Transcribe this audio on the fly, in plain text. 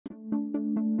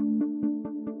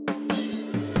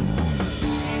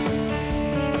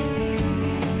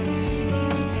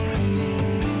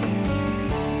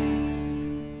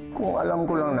Alam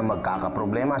ko lang na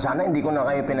magkakaproblema. Sana hindi ko na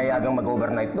kayo pinayagang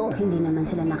mag-overnight doon. Hindi naman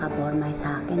sila naka-formal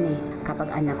sa akin eh. Kapag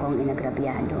anak ko ang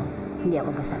inagrabyado, hindi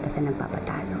ako basta-basta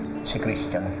nagpapatalo. Si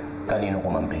Christian, kanino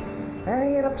kumampi?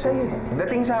 Hirap sa'yo.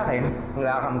 Dating sa akin,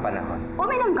 wala kang panahon.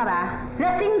 Uminom ka ba?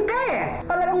 Lasing ka eh!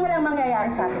 Talagang walang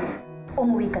mangyayari sa atin.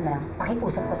 Umuwi ka na lang.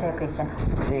 Pakiusap ko sa'yo, Christian.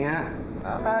 Hindi nga.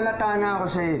 Akalata na ako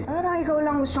sa'yo. Parang ikaw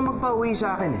lang gusto magpa-uwi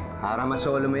sa akin eh. Para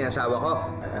masolo mo yung asawa ko.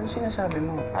 Ano sinasabi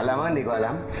mo? Alam mo, hindi ko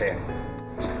alam. Sige.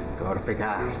 Torpe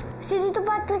ka. Si Tito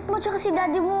Patrick mo tsaka si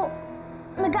Daddy mo,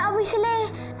 nag-aaway sila eh.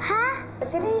 Ha?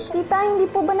 Si Rachel. Tita, hindi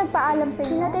po ba nagpaalam sa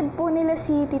inyo? Hinatid po nila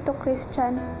si Tito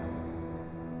Christian.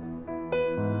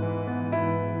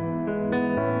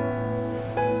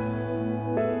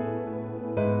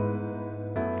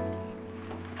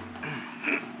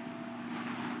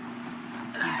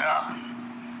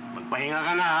 Magpahinga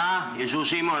ka na, ha? Yung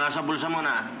susi mo, nasa bulsa mo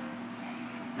na.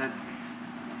 Dad.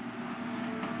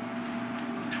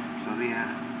 Sorry, ha.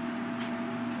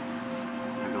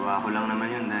 Nagawa ko lang naman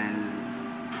yun dahil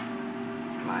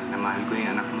mahal na mahal ko yung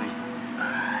anak mo, eh.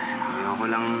 Ayoko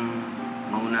lang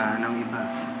maunahan ng iba.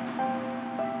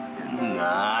 Yan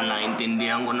nga,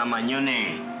 naintindihan ko naman yun,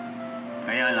 eh.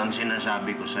 Kaya lang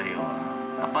sinasabi ko sa'yo,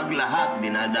 kapag lahat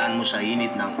dinadaan mo sa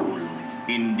init ng ulo,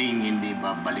 hindi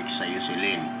babalik sa'yo si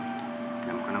Lynn.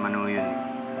 Alam ko naman ho yun, eh.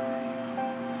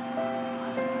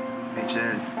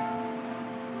 Rachel.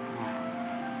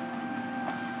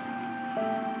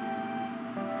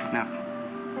 Nak,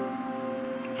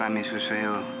 promise ko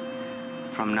sa'yo,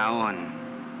 from now on,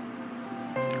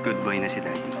 good boy na si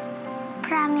Daddy.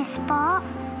 Promise po?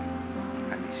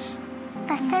 Promise.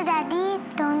 Basta, Daddy,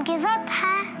 don't give up,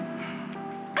 ha?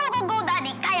 Go, go, go,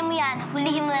 Daddy! Kaya mo yan!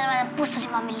 Hulihin mo na naman ang puso ni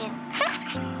Mami Lynn.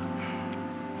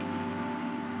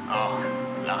 Oh,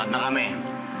 lakad na kami.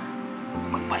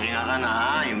 Magpahinga ka na,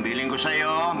 ha? Yung billing ko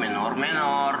sa'yo,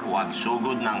 menor, huwag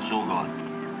sugod ng sugod.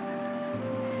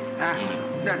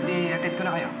 Dad, di-atid ko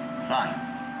na kayo. Saan?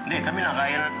 Hindi, kami na,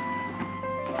 kaya na.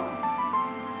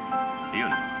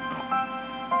 Yun.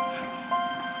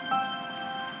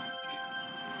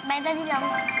 Bye, Daddy lang.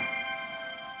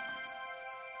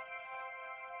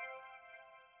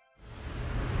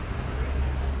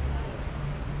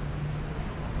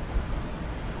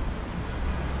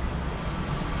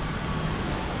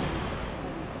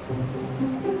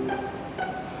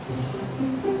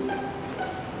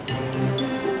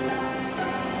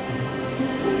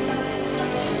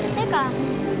 Teka.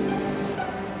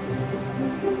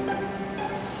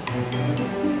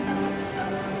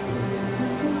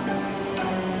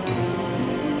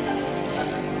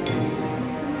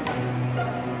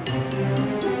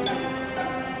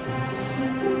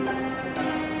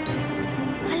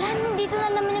 Hala, nandito na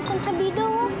naman yung kontrabida,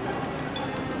 oh.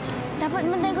 Dapat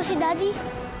matay ko si Daddy.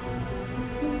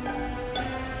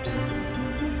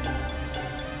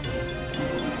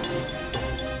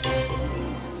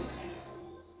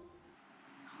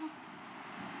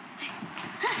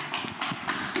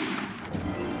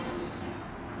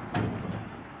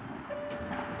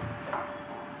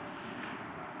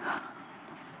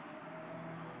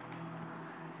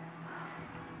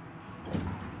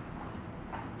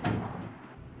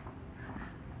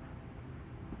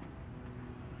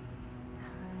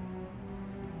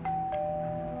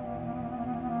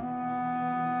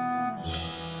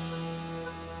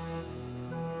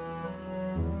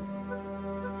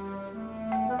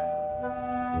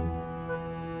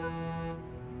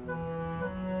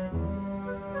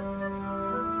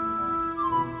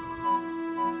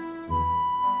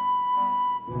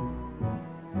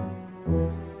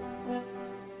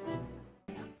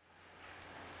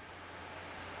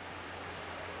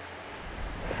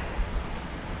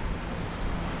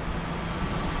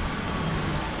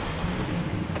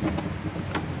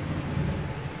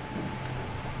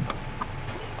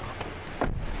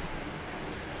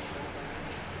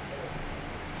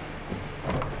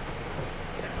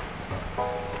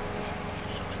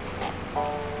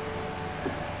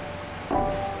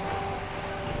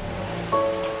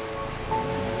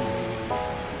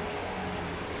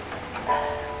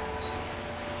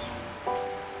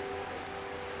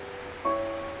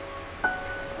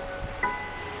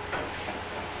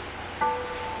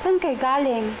 Saan kayo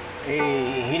galing?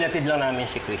 Hinatid lang namin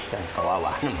si Christian. Kawawa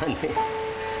naman eh.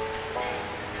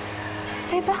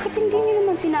 Bakit hindi niyo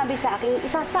naman sinabi sa akin,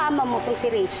 isasama mo tong si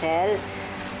Rachel?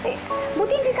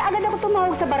 Buti hindi ka agad ako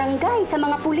tumawag sa barangay, sa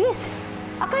mga pulis.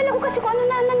 Akala ko kasi kung ano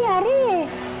na nangyari eh.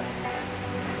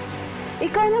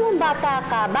 Ikaw naman bata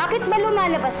ka, bakit ba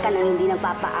lumalabas ka nang hindi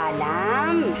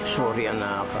nagpapaalam? Sorry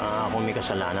anak, kung may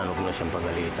kasalanan, huwag mo na siyang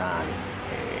pagalitan.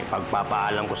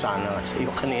 Pagpapaalam ko sana sa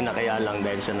iyo kanina kaya lang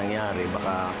dahil sa nangyari,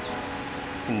 baka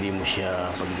hindi mo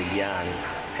siya pagbigyan.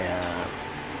 Kaya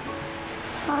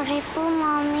Sorry po,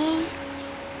 Mommy.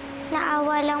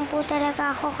 Naawa lang po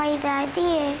talaga ako kay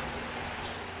Daddy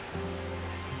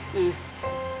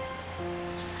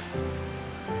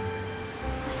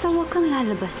Basta huwag kang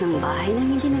lalabas ng bahay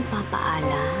nang hindi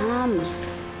nagpapaalam.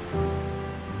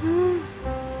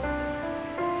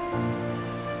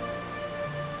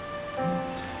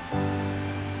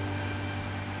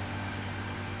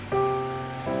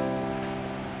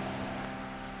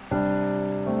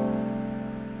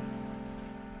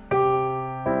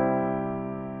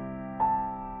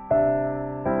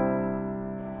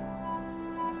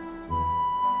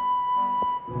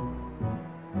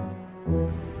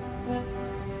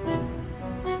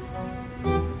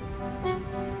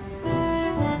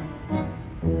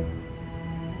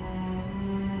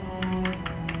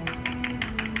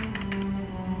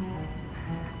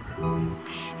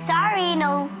 Sorry,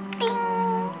 no. Ting!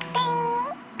 Ting!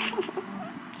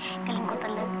 Galing ko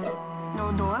talaga. No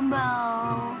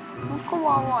doorbell. Ang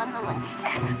kawawa naman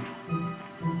siya.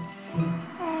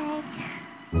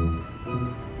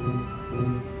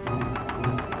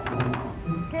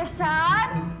 Christian?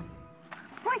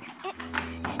 Hoy!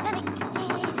 Dali!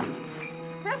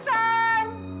 Christian!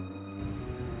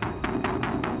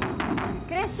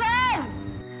 Christian!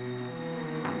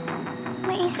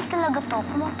 May isip talaga to.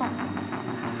 Kumatok.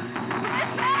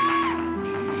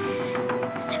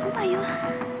 Sino ba yun?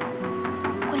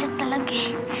 Kulit talaga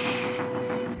eh.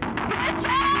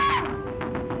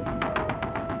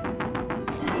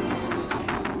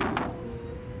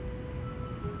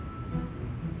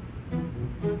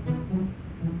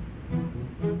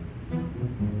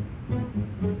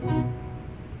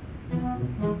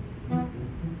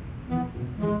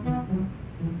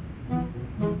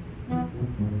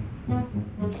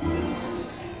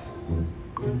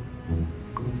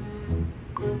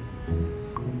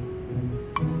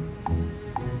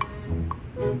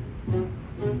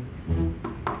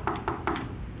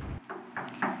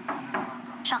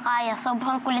 Siya kaya,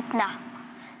 sobrang kulit na.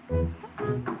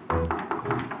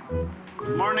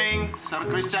 Good morning, Sir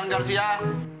Christian Garcia.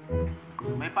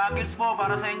 May package po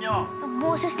para sa inyo.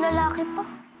 Boses lalaki pa.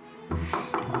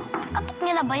 Katok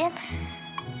niya na ba yan?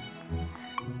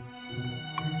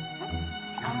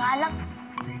 Ikaw nga lang.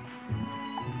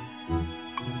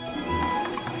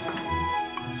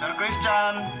 Sir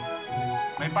Christian,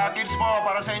 may package po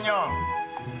para sa inyo.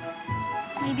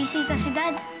 May bisita si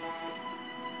Dad.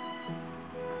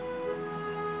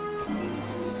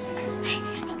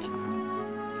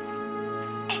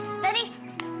 Daddy!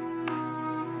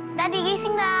 Daddy,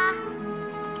 gising na!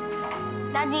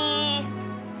 Daddy!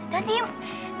 Daddy!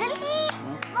 Dali!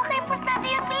 Maka-import natin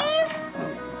yun, please!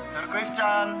 Sir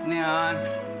Christian. Ano yan?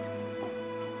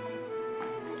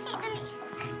 Dali, dali.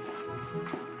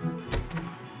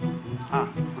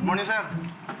 Good morning, sir.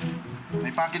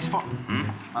 May package po.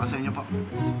 Para sa inyo po.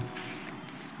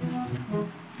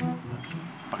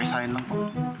 Pakisahin lang po.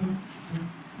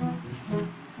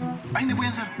 Ay, hindi po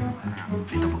yan, sir.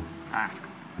 Dito po.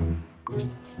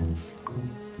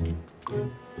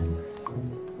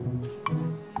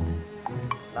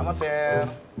 Salamat, sir.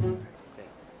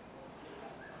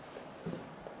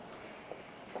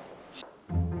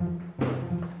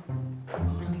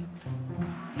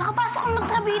 Nakapasok ang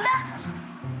magtrabida.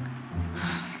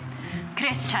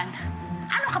 Christian,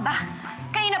 ano ka ba?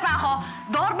 Kanina pa ako,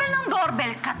 doorbell ng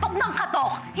doorbell, katok ng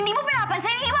katok. Hindi mo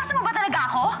pinapansin? Iniwasan mo ba talaga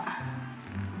ako?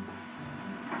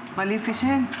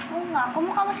 Maleficent. Oo nga,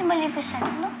 kumukha mo si Maleficent,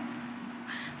 no?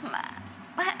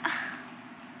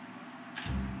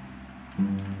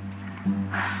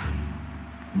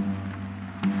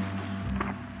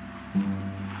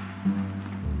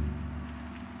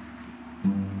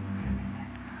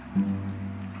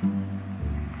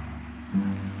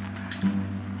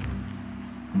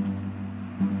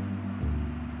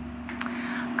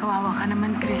 Kawawa ka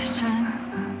naman, Christian.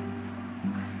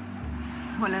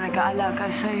 Wala nag-aalaga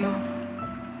sa'yo.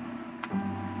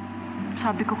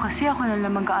 Sabi ko kasi ako na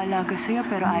lang mag-aalaga sa'yo,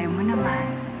 pero ayaw mo naman.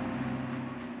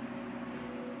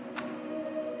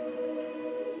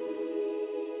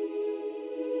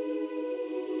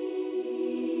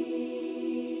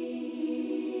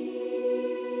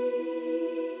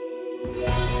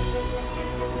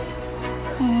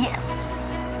 Yes!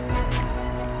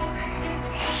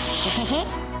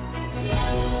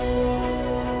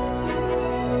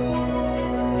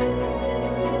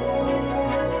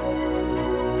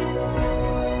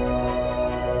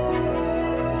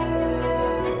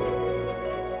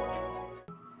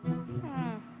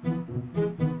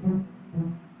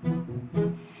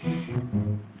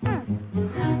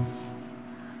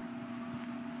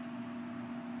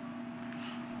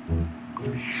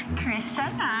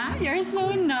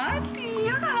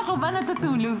 ka ba?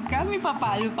 Natutulog ka? May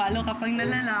papalo-palo ka pang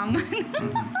nalalaman.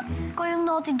 Ikaw yung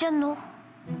naughty dyan, no?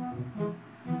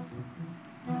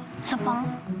 Isa pang.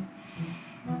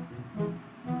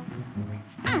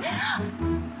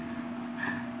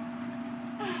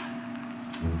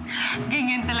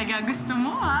 Ganyan talaga gusto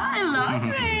mo, ha? I love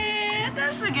it!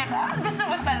 Sige na, gusto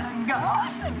mo talaga.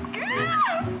 Sige!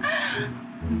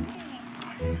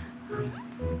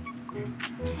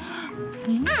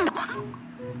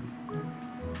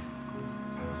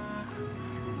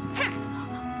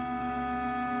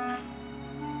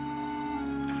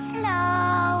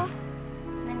 Hello!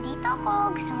 Nandito ako.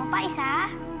 Gusto mo pa isa?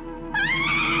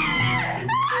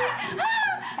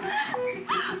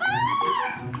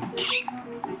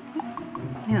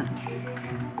 Yan.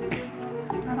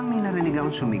 Parang may narinig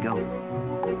akong sumigaw.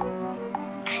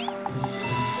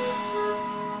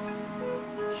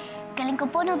 Galing ko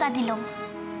po, no, Daddy Long.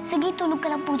 Sige, tulog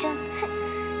ka lang po dyan.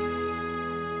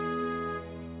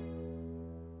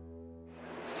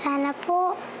 Sana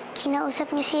po, kinausap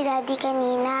niyo si Daddy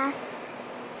kanina.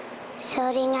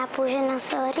 Sorry nga po siya ng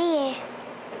sorry eh.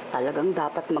 Talagang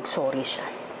dapat mag-sorry siya.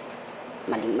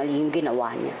 Maling-mali yung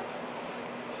ginawa niya.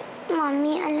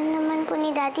 Mami, alam naman po ni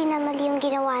Daddy na mali yung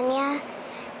ginawa niya.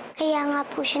 Kaya nga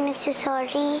po siya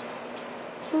nagsusorry.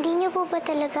 Hindi niyo po ba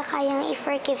talaga kayang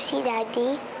i-forgive si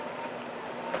Daddy?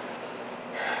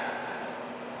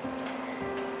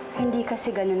 Hindi kasi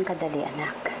ganun kadali,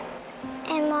 anak.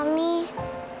 Mami,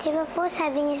 di ba po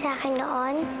sabi niyo sa akin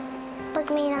noon, pag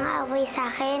may nangaaway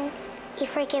sa akin,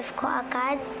 i-forgive ko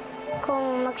agad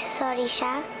kung magsusorry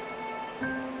siya?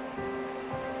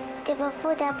 Di ba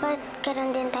po dapat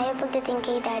karoon din tayo pagdating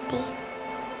kay Daddy?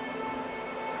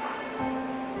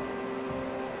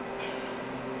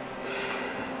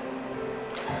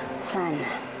 Sana.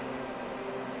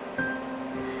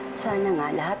 Sana nga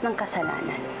lahat ng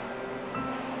kasalanan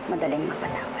madaling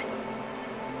mapatawad.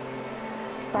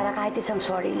 Para kahit isang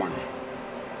sorry lang,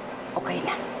 okay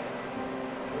na.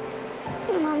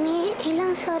 Mami,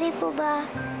 ilang sorry po ba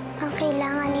ang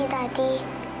kailangan ni Daddy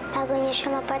bago niya siya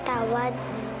mapatawad?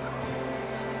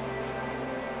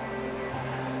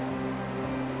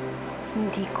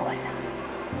 Hindi ko alam.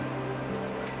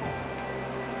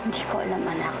 Hindi ko alam,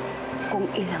 anak, kung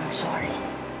ilang sorry.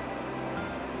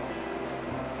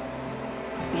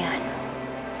 Yan.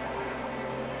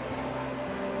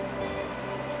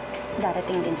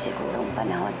 Darating din siguro ang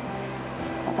panahon,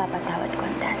 mapapatawad ko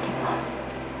ang daddy mo.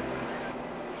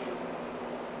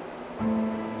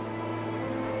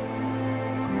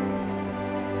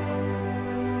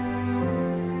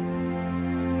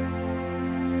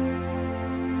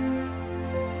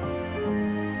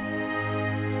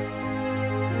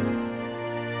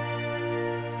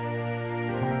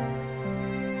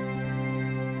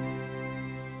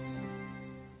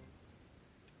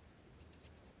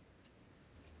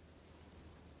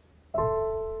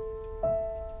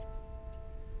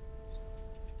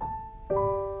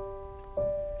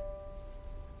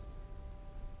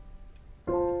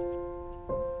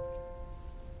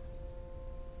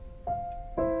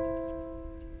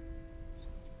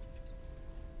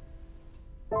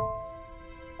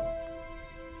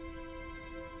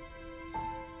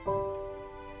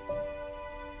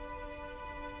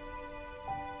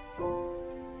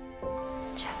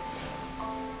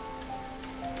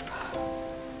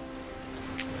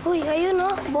 Uy, ayun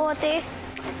oh, bote.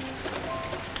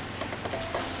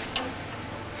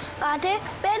 Ate,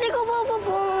 pwede ko ba pong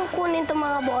kunin itong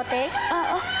mga bote?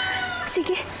 Oo.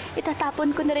 Sige,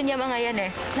 itatapon ko na rin yung mga yan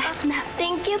eh. Lahat na.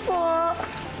 Thank you po.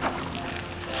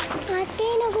 Ate,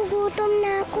 nagugutom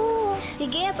na ako.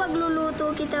 Sige,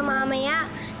 pagluluto kita mamaya.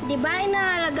 Di ba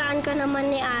inaalagaan ka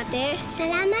naman ni ate?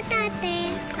 Salamat,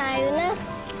 ate. Tayo na.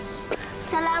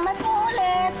 Salamat po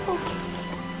ulit.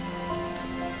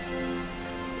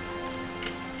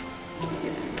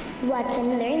 Watch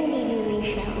and learn, baby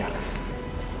Rachel.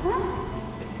 Huh?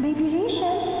 Baby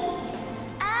Rachel?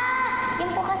 Yun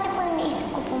po kasi po yung naisip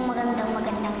ko pong magandang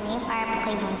name para po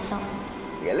kay Bunso.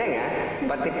 Galing, ha?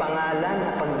 Pati pangalan na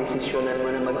pagdesisyonan mo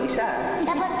na mag-isa.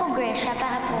 Dapat po Gresha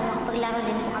para po makapaglaro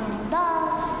din po kami ng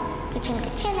dolls,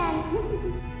 kitchen-kitchenan.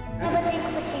 Nabatay ko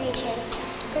po si Rachel.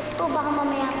 Kasi po baka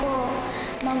mamaya po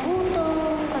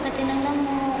magutom, pagkatin ng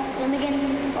lamok, lamigan,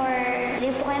 or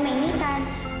hindi po kayo mainitan.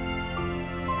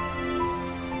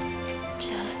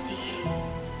 Chelsea,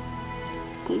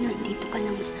 kung nandito ka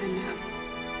lang sana.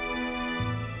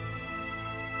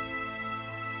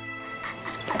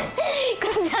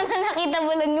 Kung sana nakita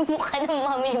mo lang yung mukha ng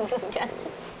mami ni Blue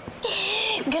Jasmine.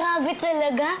 Grabe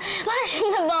talaga. Parang siya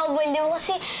nababaliw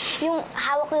kasi yung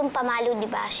hawak ko yung pamalo, di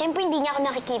ba? Siyempre, hindi niya ako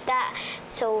nakikita.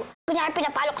 So, kunyari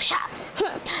pinapalo ko siya.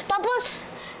 Tapos,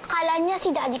 Akala niya si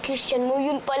Daddy Christian mo.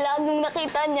 Yun pala, nung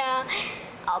nakita niya.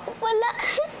 Ako pala.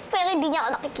 Pero hindi niya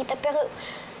ako nakikita. Pero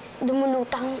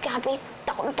dumulutang. Grabe,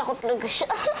 takot-takot talaga siya.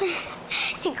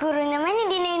 Siguro naman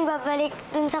hindi na yun babalik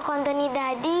dun sa kondo ni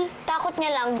Daddy. Takot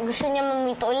niya lang. Gusto niya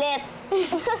mamito ulit.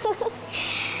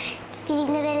 Pilig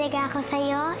na talaga ako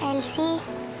sa'yo, Elsie.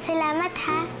 Salamat,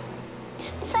 ha?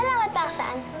 Salamat pa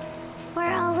saan? We're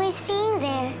always being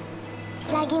there.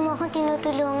 Lagi mo akong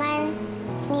tinutulungan.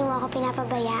 Hindi mo ako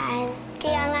pinapabayaan.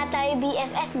 Kaya nga tayo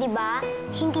BFF, di ba?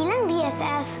 Hindi lang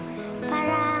BFF.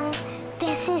 Parang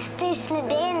best sisters na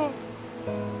din.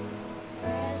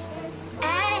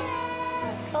 Ay!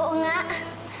 Oo nga.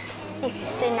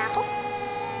 Nag-sister na ako.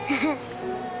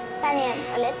 Paano yan?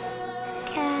 Ulit?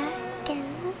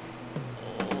 Ganun.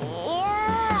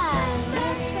 Yan!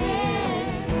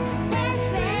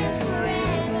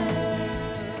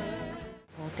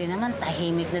 Buti naman,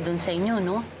 tahimik na dun sa inyo,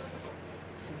 no?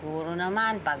 Siguro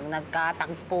naman, pag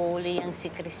nagkatagpo uli yung si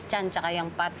Christian tsaka yung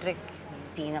Patrick,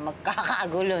 hindi na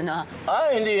magkakagulo, no?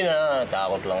 Ay, hindi na.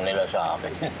 Takot lang nila sa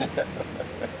akin.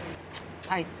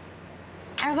 Ay,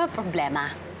 ano ba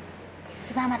problema?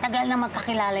 Di ba matagal na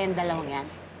magkakilala yung dalawang yan?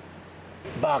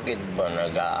 Bakit ba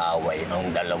nag-aaway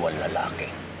ang dalawang lalaki?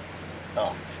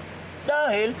 Oh,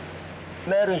 dahil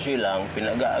meron silang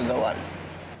pinag-aagawan.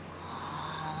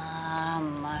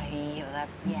 Mahirap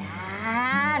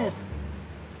yan.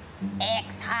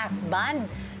 Ex-husband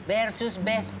versus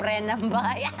best friend ng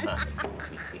bayan.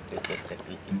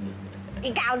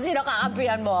 Ikaw, sino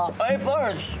kakampihan mo? Ay,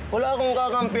 Pars, wala akong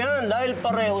kakampihan dahil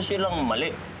pareho silang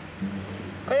mali.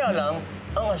 Kaya lang,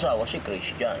 ang asawa si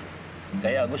Christian.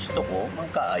 Kaya gusto ko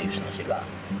magkaayos na sila.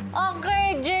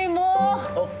 Okay, Jay mo.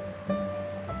 Oh,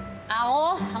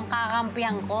 Ako, ang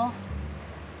kakampihan ko,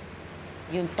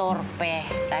 yung torpe.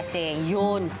 Kasi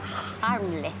yun,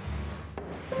 harmless.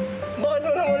 bakit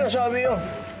mo naman nasabi yun?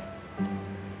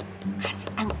 Kasi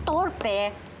ang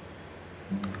torpe,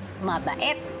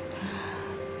 mabait,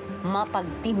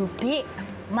 mapagtimpi,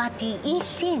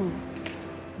 matiisin.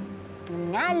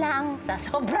 Nga lang, sa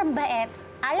sobrang bait,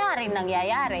 ala rin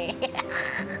nangyayari.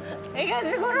 Ikaw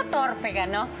siguro torpe ka,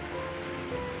 no?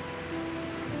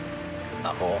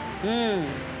 Ako?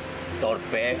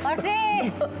 Torpe?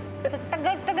 Kasi, sa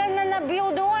tagal-tagal na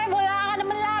nabiyudo nga, wala ka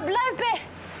naman love life, eh.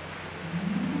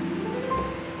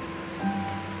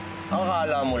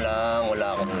 Akala mo lang,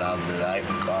 wala akong love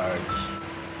life cards.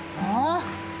 Oh?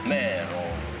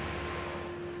 Meron.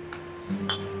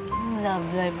 Ang love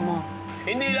life mo.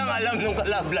 Hindi lang alam nung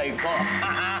ka-love life ko.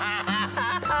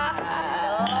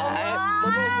 Ay,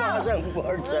 mabubukas ang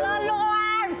cards.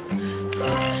 Laluan!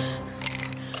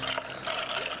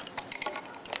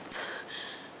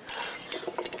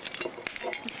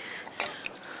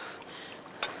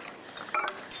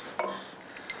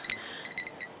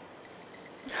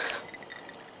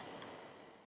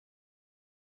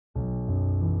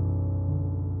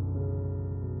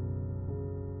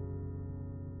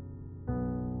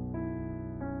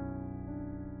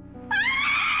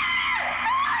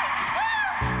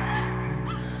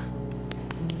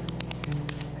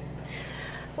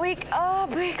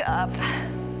 Wake up.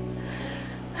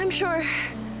 I'm sure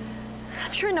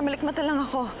na malikmata lang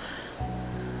ako.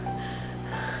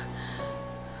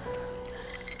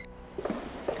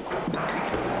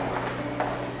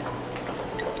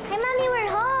 Hey, Mommy,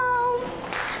 we're home!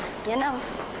 Yan na.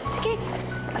 Sige,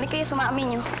 balik kayo sa mami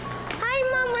niyo. Hi,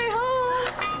 Mom, we're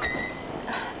home!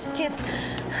 Kids,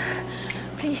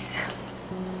 please.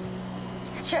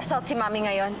 Stress out si mami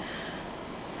ngayon.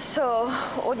 So,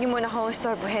 huwag niyo muna akong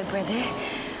istorbohin, pwede?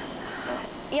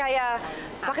 Yaya,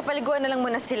 pakipaliguan na lang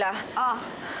muna sila.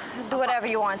 Do whatever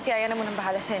you want. Si Yaya na munang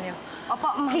bahala sa inyo. Opo,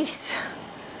 ma'am. Please.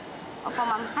 Opo,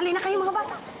 ma'am. Halina kayo, mga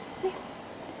bata.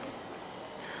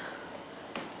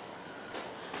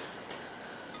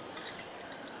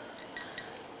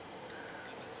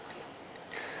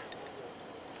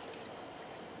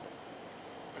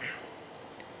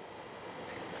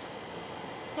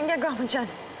 Yung gagawa mo dyan?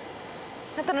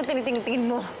 Natanong tinitingin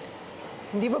mo.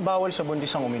 Hindi ba bawal sa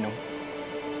buntis ang uminom?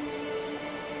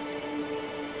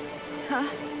 Ha?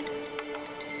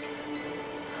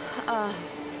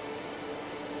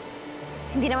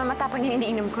 Hindi naman matapang yung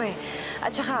iniinom ko eh.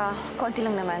 At saka, konti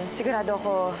lang naman. Sigurado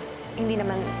ako, hindi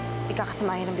naman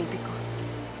ikakasamahin ng baby ko.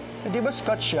 Eh, di ba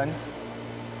scotch yan?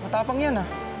 Matapang yan, ah.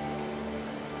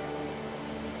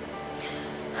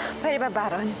 Pwede ba,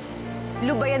 Baron?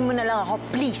 Lubayan mo na lang ako,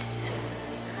 please.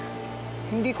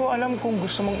 Hindi ko alam kung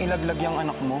gusto mong ilaglag yung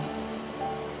anak mo.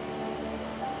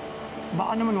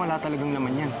 Baka naman wala talagang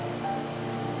laman yan.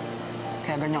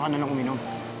 Kaya ganyan ka na lang uminom.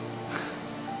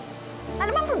 Ano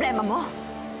bang problema mo?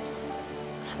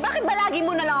 Bakit ba lagi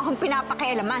mo na lang akong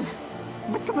pinapakialaman?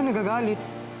 Ba't ka ba nagagalit?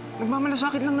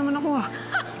 Nagmamalasakit lang naman ako, ah.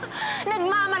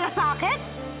 Nagmamalasakit?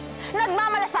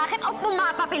 Nagmamalasakit o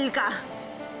pumapapil ka?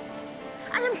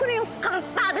 Alam ko na yung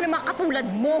kartado ng mga katulad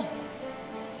mo.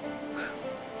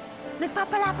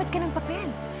 Nagpapalapad ka ng papel.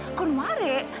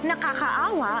 Kunwari,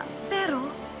 nakakaawa, pero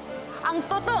ang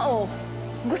totoo,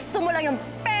 gusto mo lang yung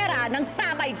pera ng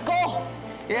tatay ko.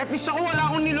 Eh, at least ako wala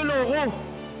akong niloloko.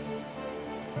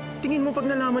 Tingin mo pag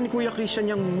nalaman ni Kuya Christian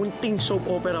yung munting soap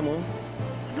opera mo,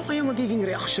 ano kaya magiging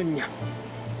reaksyon niya?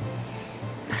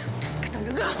 Bastos ka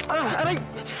talaga! Aray!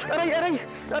 Aray! Aray!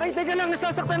 Aray! Teka lang!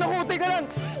 Nasasaktan ako! Teka lang!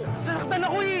 Nasasaktan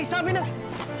ako eh! Sabi na...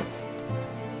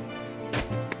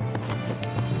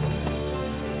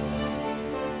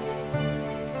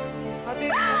 Ate,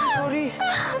 sorry!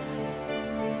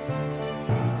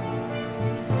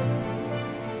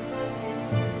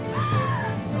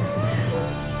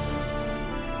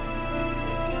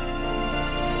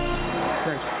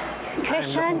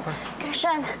 Christian!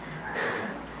 Christian!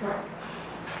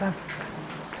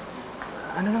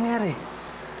 Ano nangyari?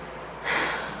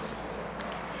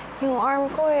 Yung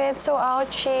arm ko it's so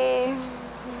ouchy.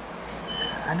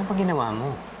 Ano ba ginawa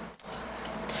mo?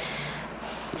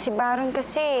 Si Baron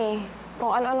kasi,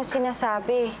 kung ano-ano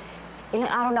sinasabi.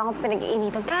 Ilang araw na akong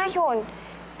pinag-iinitan. Kaya yun,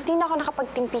 hindi na ako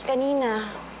nakapagtimpi kanina.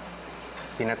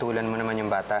 Pinatulan mo naman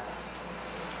yung bata.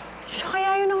 Siya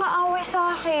kaya yun ang aaway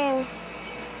sa akin.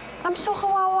 I'm so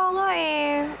kawawa nga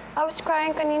eh. I was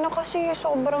crying kanina kasi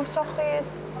sobrang sakit.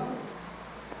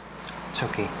 It's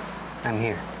okay. I'm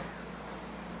here.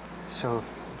 So,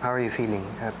 how are you feeling?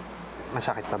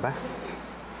 Masakit pa ba?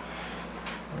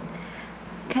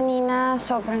 Kanina,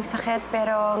 sobrang sakit,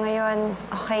 pero ngayon,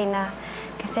 okay na.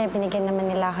 Kasi binigyan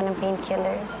naman nila ako ng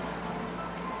painkillers.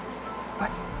 What?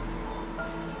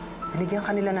 Binigyan ka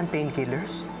nila ng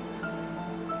painkillers?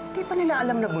 Di pa nila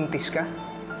alam na buntis ka?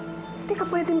 Di ka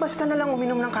pwedeng basta na lang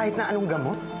uminom ng kahit na anong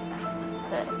gamot?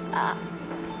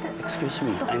 Excuse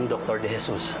me, I'm Dr. De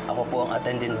Jesus. Ako po ang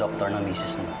attending doctor ng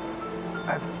misis mo.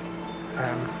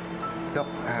 Doc,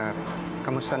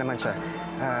 kamusta naman siya?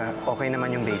 Okay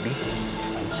naman yung baby?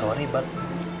 I'm sorry, but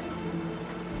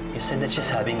you said that she's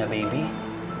having a baby?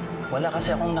 Wala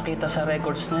kasi akong nakita sa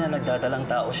records niya na nagdadalang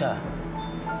tao siya.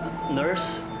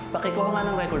 Nurse, pakikuha nga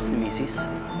ng records ni misis.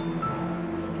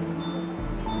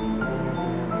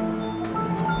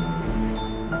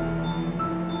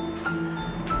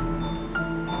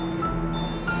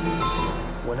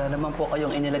 Wala naman po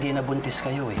kayong inilagay na buntis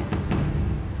kayo eh.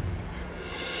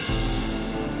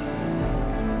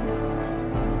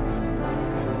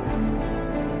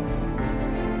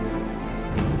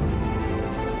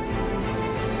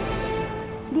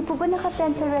 Di po ba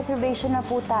naka-pencil reservation na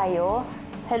po tayo?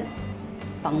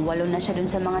 Pang-walo na siya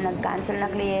dun sa mga nag-cancel na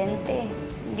kliyente.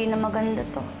 Hindi na maganda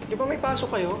to. Di ba may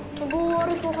pasok kayo?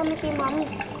 Nag-worry po kami kay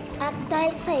Mami. At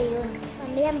dahil sa'yo,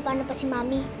 mamaya paano pa si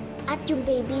Mami? At yung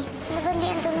baby.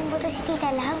 Nabandian daw ng buto si Tita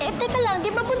Lam. Eh, teka lang,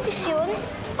 di ba buntis yun?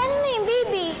 Paano na yung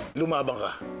baby? Lumabang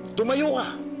ka. Tumayo ka.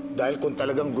 Dahil kung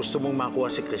talagang gusto mong makuha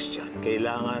si Christian,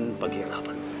 kailangan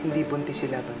paghirapan mo. Hindi buntis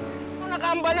sila ba?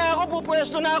 Nakamba na ako,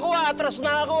 pupwesto na ako, atras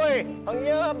na ako eh. Ang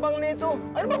yabang nito.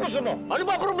 Ano ba gusto mo? Ano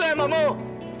ba problema mo?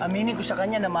 Aminin ko sa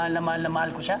kanya na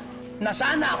mahal ko siya. Na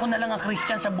sana ako na lang ang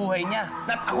Christian sa buhay niya.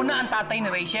 At ako na ang tatay ni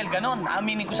Rachel, ganon.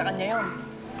 Aminin ko sa kanya yon.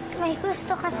 May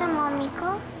gusto ka sa Mami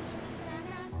ko?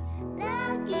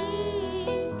 Lagi